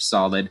 4,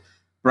 solid.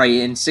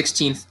 Brighton,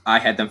 16th, I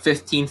had them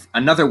 15th.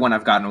 Another one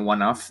I've gotten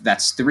 1 off.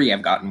 That's 3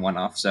 I've gotten 1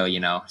 off, so,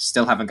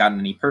 still haven't gotten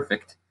any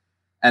perfect.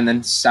 And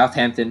then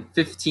Southampton,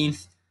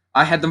 15th,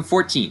 I had them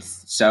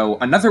 14th, so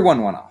another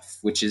 1 off,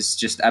 which is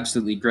just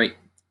absolutely great.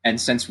 And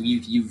since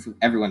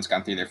everyone's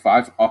gone through their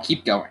 5, I'll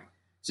keep going.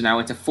 So now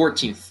into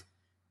 14th,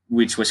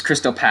 which was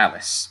Crystal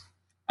Palace.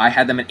 I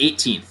had them at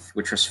 18th,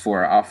 which was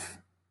 4 off.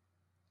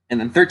 And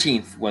then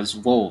 13th was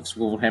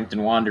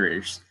Wolverhampton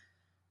Wanderers.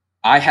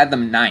 I had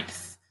them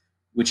 9th,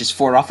 which is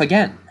 4 off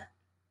again.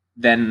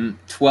 Then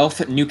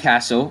 12th,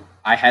 Newcastle.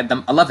 I had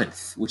them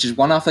 11th, which is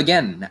 1 off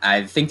again.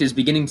 I think there's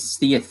beginning to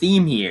see a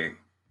theme here.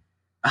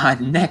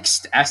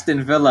 Next,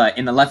 Aston Villa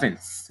in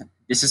 11th.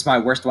 This is my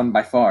worst one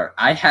by far.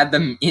 I had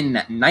them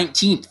in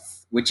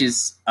 19th, which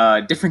is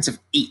a difference of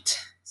 8.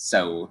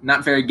 So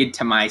not very good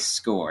to my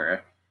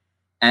score.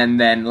 And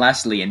then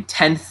lastly, in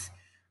 10th,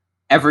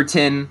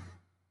 Everton.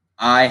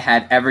 I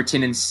had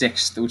Everton in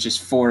 6th, which is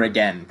 4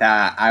 again.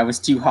 I was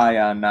too high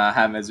on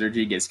James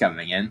Rodriguez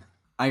coming in.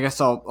 I guess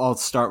I'll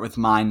start with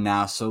mine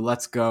now. So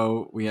let's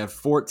go. We have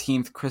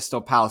 14th, Crystal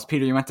Palace.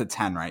 Peter, you went to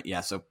 10, right?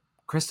 Yeah, so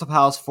Crystal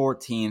Palace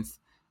 14th.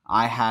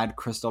 I had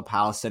Crystal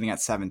Palace sitting at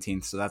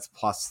 17th, so that's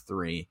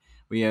 +3.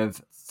 We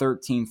have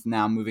 13th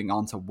now, moving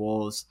on to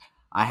Wolves.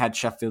 I had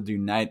Sheffield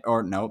United,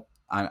 or nope.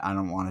 I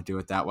don't want to do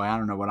it that way. I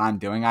don't know what I'm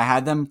doing. I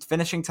had them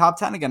finishing top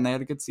 10 again. They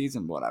had a good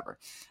season, whatever.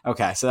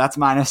 Okay, so that's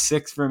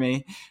 -6 for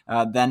me.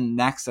 Then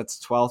next, that's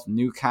 12th,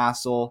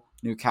 Newcastle.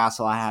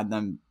 Newcastle, I had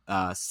them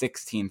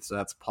 16th, so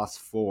that's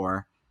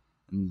 +4.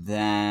 And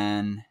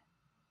then,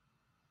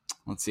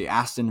 let's see,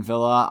 Aston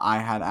Villa. I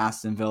had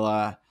Aston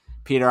Villa.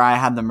 Peter, I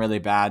had them really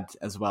bad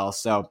as well.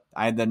 So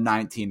I had them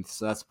 19th,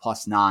 so that's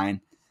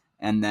 +9.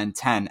 And then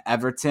 10,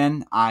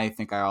 Everton. I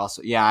think I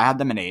had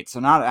them at 8,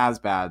 so not as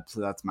bad. So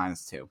that's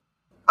 -2.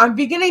 I'm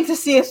beginning to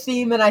see a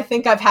theme, and I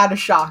think I've had a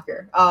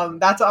shocker.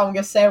 That's all I'm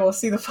going to say. We'll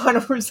see the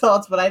final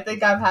results, but I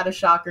think I've had a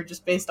shocker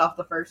just based off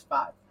the first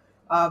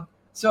 5.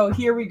 So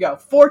here we go.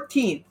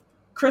 14th,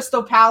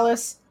 Crystal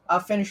Palace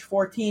finished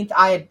 14th.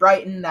 I had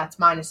Brighton. That's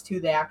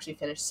 -2. They actually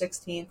finished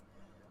 16th.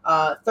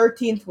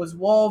 13th was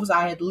Wolves.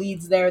 I had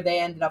Leeds there. They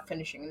ended up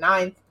finishing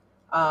 9th.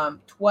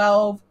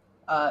 12,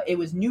 it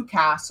was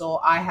Newcastle.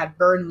 I had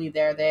Burnley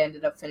there. They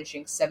ended up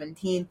finishing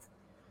 17th.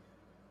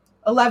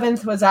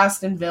 11th was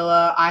Aston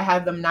Villa. I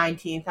had them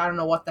 19th. I don't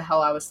know what the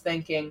hell I was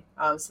thinking.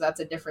 So that's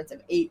a difference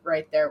of 8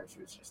 right there, which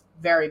was just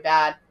very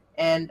bad.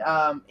 And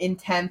in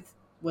 10th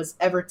was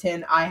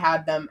Everton. I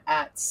had them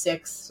at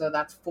 6, so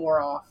that's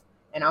 4 off.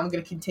 And I'm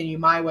going to continue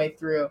my way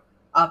through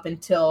up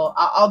until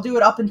I'll do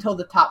it up until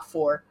the top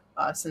 4,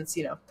 since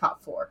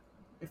top 4,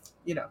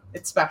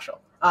 it's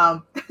special.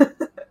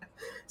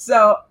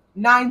 So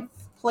 9th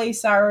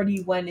place I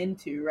already went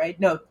into, right?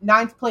 No,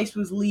 9th place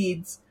was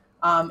Leeds.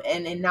 And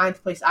in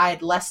 9th place, I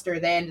had Leicester.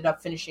 They ended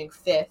up finishing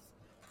 5th.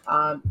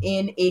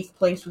 In 8th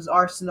place was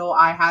Arsenal.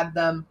 I had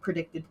them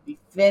predicted to be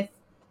 5th,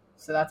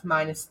 so that's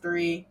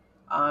 -3.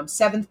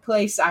 7th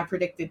place, I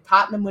predicted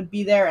Tottenham would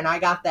be there, and I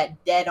got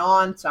that dead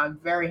on, so I'm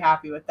very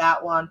happy with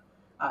that one.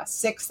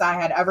 6th, I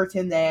had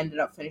Everton. They ended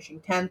up finishing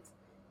 10th.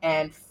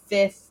 And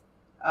 5th,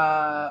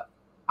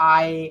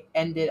 and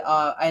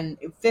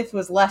 5th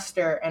was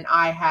Leicester, and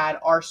I had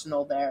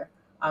Arsenal there.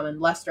 And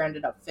Leicester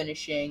ended up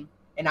finishing...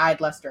 And I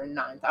had Leicester in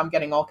 9th. I'm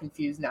getting all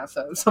confused now,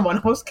 so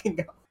someone else can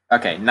go.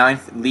 Okay,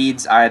 9th,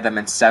 Leeds, I had them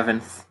in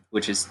 7th,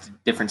 which is a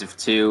difference of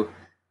 2.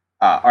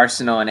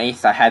 Arsenal in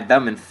 8th, I had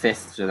them in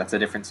 5th, so that's a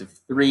difference of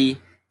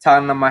 3.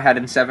 Tottenham, I had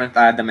in 7th,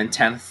 I had them in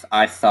 10th.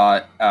 I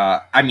thought,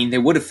 they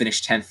would have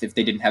finished 10th if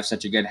they didn't have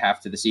such a good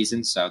half to the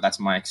season, so that's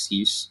my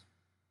excuse.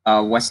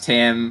 West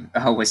Ham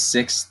was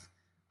 6th.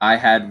 I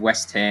had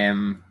West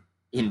Ham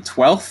in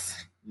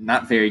 12th.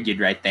 Not very good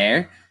right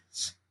there.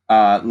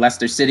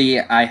 Leicester City,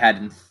 I had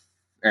in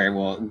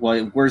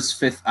where's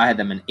 5th? I had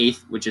them in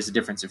 8th, which is a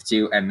difference of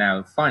 2. And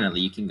now,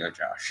 finally, you can go,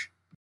 Josh.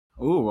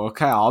 Ooh,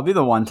 okay. I'll be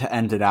the one to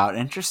end it out.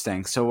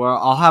 Interesting. So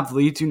I'll have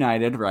Leeds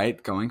United,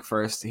 right, going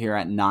first here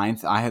at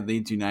 9th. I had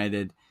Leeds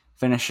United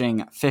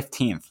finishing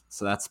 15th,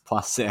 so that's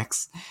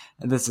 +6.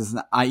 This is,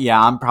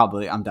 I'm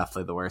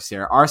definitely the worst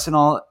here.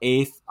 Arsenal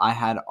 8th. I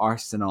had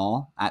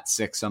Arsenal at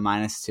 6, so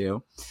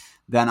 -2.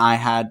 Then I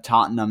had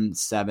Tottenham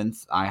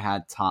 7th. I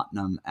had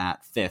Tottenham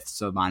at 5th,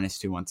 so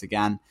 -2 once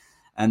again.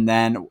 And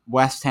then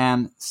West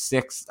Ham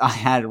 6th. I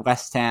had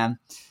West Ham.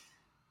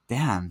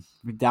 Damn,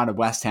 we doubted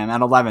West Ham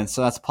at 11th,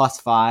 so that's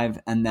 +5.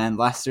 And then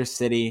Leicester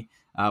City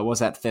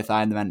was at 5th. I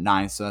had them at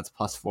 9th, so that's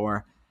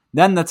 +4.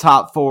 Then the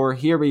top 4.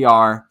 Here we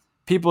are.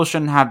 People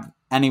shouldn't have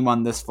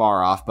anyone this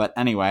far off, but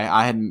anyway,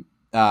 I had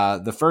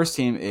the first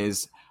team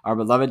is our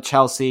beloved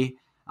Chelsea.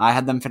 I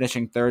had them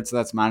finishing 3rd, so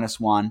that's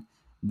 -1.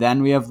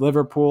 Then we have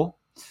Liverpool.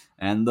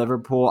 And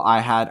Liverpool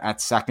I had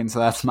at 2nd, so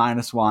that's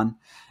 -1.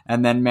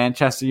 And then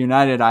Manchester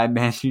United, I had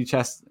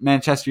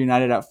Manchester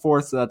United at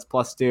 4th, so that's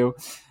 +2.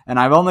 And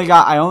I only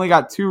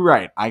got 2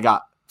 right. I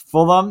got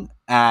Fulham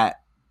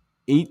at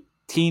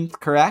 18th,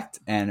 correct,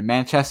 and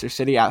Manchester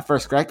City at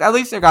 1st, correct. At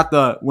least I got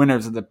the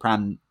winners of the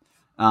Prem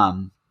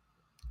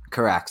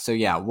correct. So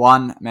yeah,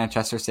 1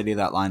 Manchester City,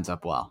 that lines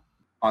up well.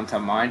 Onto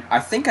mine. I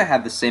think I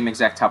had the same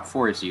exact top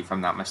 4 as you, if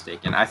I'm not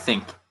mistaken. I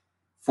think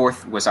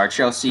 4th was our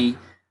Chelsea.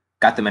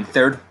 Got them in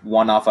 3rd,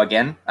 1 off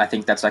again. I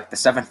think that's like the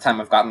 7th time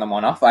I've gotten them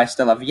 1 off. I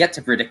still have yet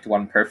to predict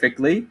one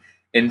perfectly.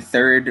 In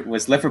 3rd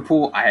was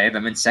Liverpool. I had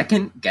them in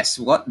 2nd. Guess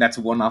what? That's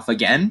 1 off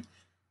again.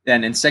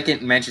 Then in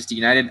 2nd, Manchester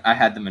United. I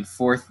had them in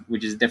 4th,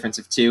 which is a difference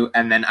of 2.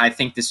 And then I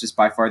think this was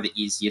by far the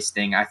easiest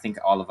thing. I think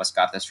all of us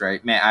got this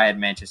right. I had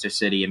Manchester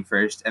City in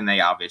 1st, and they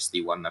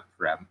obviously won the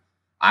Prem.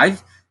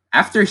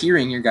 After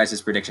hearing your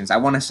guys' predictions, I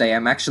want to say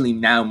I'm actually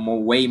now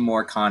way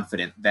more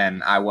confident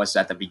than I was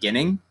at the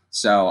beginning.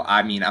 So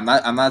I'm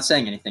not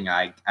saying anything.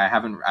 I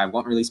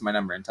won't release my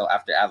number until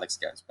after Alex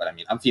goes. But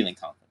I'm feeling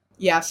confident.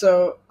 Yeah.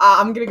 So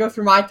I'm gonna go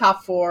through my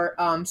top 4.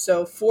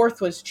 So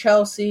 4th was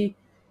Chelsea.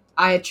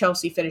 I had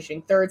Chelsea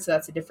finishing 3rd, so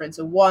that's a difference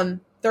of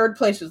 1. 3rd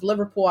place was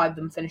Liverpool. I had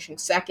them finishing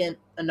 2nd,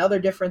 another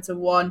difference of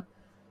 1.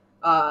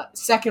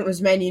 2nd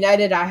was Man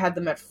United. I had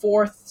them at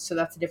 4th, so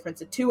that's a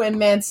difference of 2. And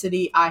Man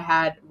City, I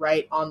had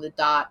right on the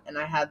dot, and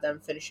I had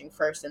them finishing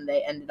 1st, and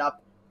they ended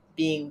up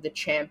being the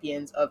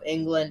champions of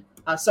England.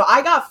 So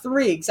I got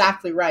 3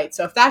 exactly right.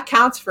 So if that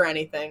counts for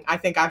anything, I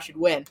think I should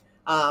win.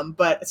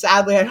 But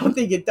sadly, I don't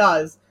think it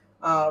does.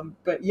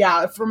 But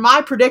yeah, for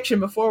my prediction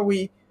before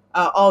we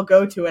all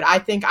go to it, I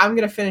think I'm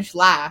going to finish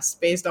last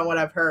based on what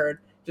I've heard,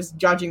 just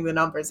judging the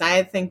numbers.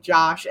 I think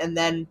Josh and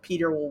then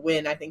Peter will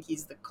win. I think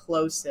he's the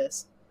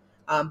closest.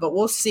 But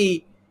we'll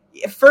see.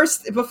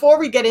 First, before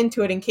we get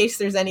into it, in case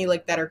there's any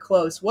that are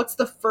close, what's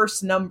the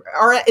first number?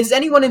 Or is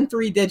anyone in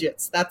 3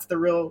 digits? That's the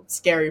real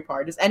scary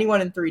part. Is anyone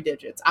in 3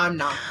 digits? I'm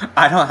not.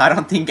 I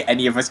don't think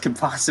any of us could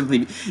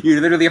possibly. You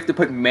literally have to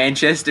put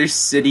Manchester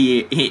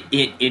City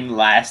in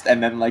last,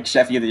 and then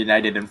Sheffield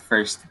United in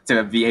 1st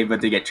to be able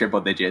to get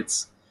triple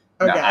digits.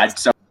 Okay.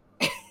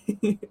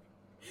 No,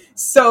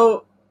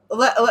 so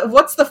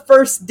what's the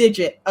first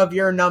digit of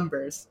your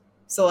numbers?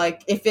 So,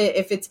 if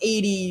it's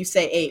 80, you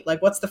say 8.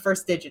 What's the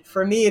first digit?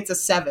 For me, it's a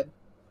 7.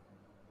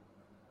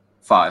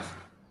 5.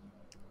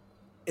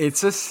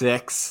 It's a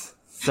 6.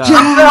 So.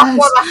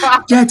 Yes!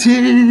 Get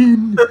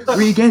in!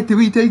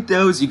 We take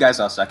those. You guys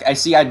all suck.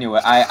 I knew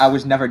it. I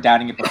was never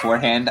doubting it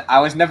beforehand.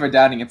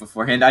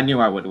 I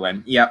knew I would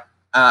win. Yep.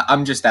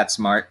 I'm just that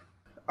smart.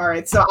 All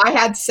right, so I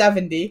had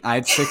 70. I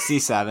had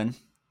 67.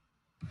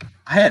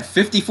 I had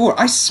 54.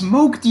 I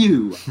smoked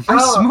you. I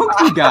Oh. smoked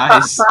you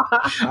guys.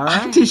 All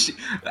right.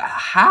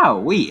 How?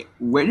 Wait,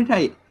 where did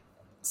I?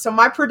 So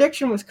my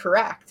prediction was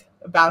correct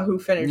about who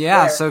finished.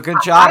 Yeah, there. so good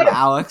job, I-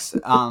 Alex.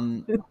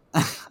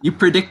 You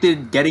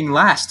predicted getting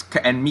last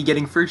and me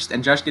getting first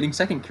and Josh getting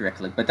second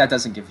correctly, but that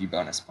doesn't give you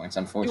bonus points, Do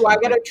unfortunately. I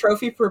get a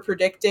trophy for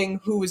predicting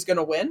who was going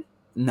to win,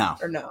 No.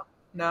 or no?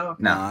 No.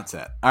 No, that's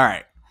it. All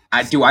right.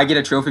 Do I get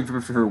a trophy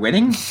for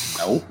winning?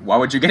 No. Why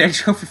would you get a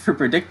trophy for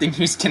predicting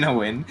who's gonna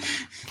win?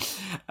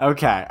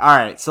 Okay. All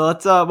right. So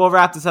let's we'll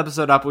wrap this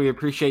episode up. We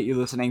appreciate you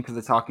listening to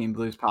the Talking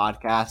Blues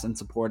podcast and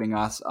supporting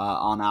us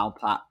on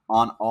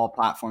all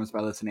platforms by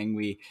listening.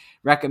 We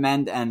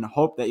recommend and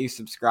hope that you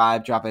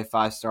subscribe, drop a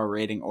 5-star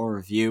rating or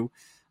review,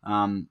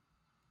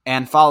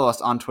 and follow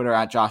us on Twitter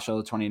at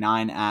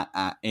JoshO29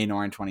 at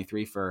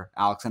Anoran23 for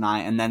Alex and I.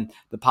 And then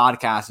the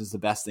podcast is the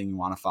best thing you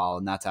want to follow,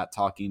 and that's at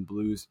Talking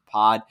Blues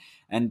Pod.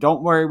 And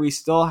don't worry, we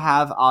still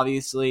have,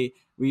 obviously,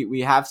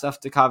 we have stuff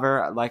to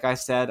cover. Like I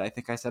said, I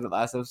think I said it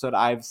last episode,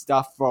 I have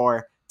stuff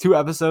for 2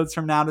 episodes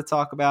from now to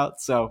talk about.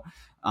 So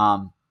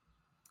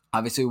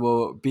obviously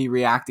we'll be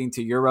reacting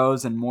to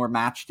Euros and more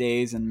match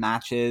days and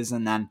matches.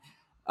 And then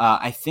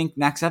I think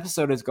next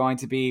episode is going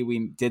to be,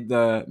 we did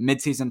the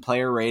midseason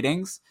player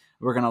ratings.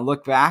 We're going to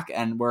look back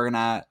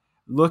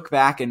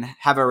and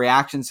have a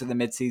reaction to the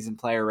midseason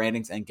player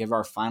ratings and give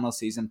our final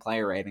season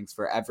player ratings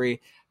for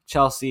every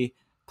Chelsea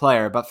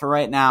player. But for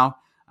right now,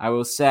 I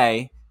will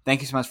say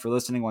thank you so much for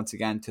listening once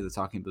again to the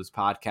Talking Blues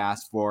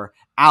podcast. For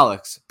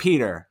Alex,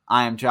 Peter,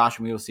 I am Josh,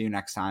 and we will see you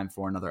next time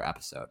for another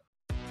episode.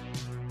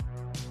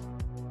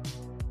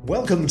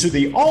 Welcome to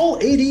the All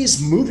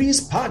 80s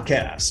Movies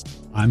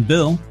Podcast. I'm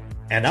Bill.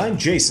 And I'm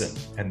Jason,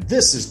 and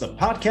this is the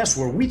podcast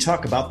where we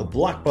talk about the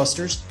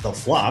blockbusters, the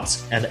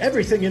flops, and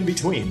everything in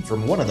between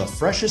from one of the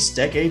freshest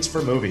decades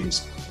for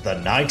movies, the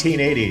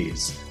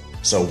 1980s.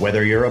 So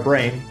whether you're a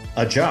brain,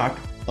 a jock,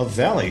 a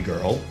valley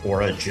girl,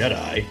 or a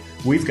Jedi,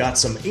 we've got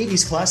some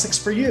 80s classics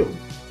for you.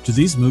 Do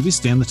these movies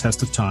stand the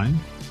test of time?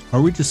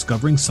 Are we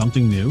discovering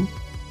something new?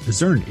 Is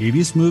there an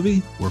 80s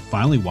movie we're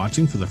finally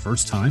watching for the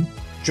first time?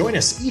 Join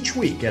us each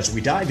week as we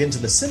dive into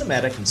the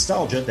cinematic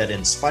nostalgia that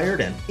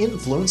inspired and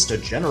influenced a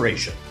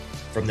generation.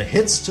 From the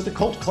hits to the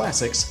cult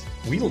classics,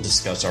 we'll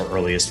discuss our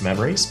earliest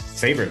memories,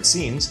 favorite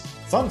scenes,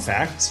 fun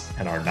facts,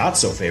 and our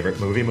not-so-favorite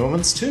movie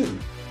moments, too.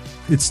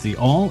 It's the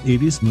All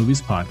 80s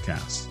Movies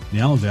Podcast,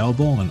 now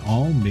available on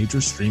all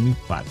major streaming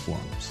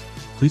platforms.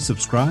 Please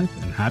subscribe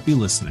and happy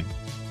listening.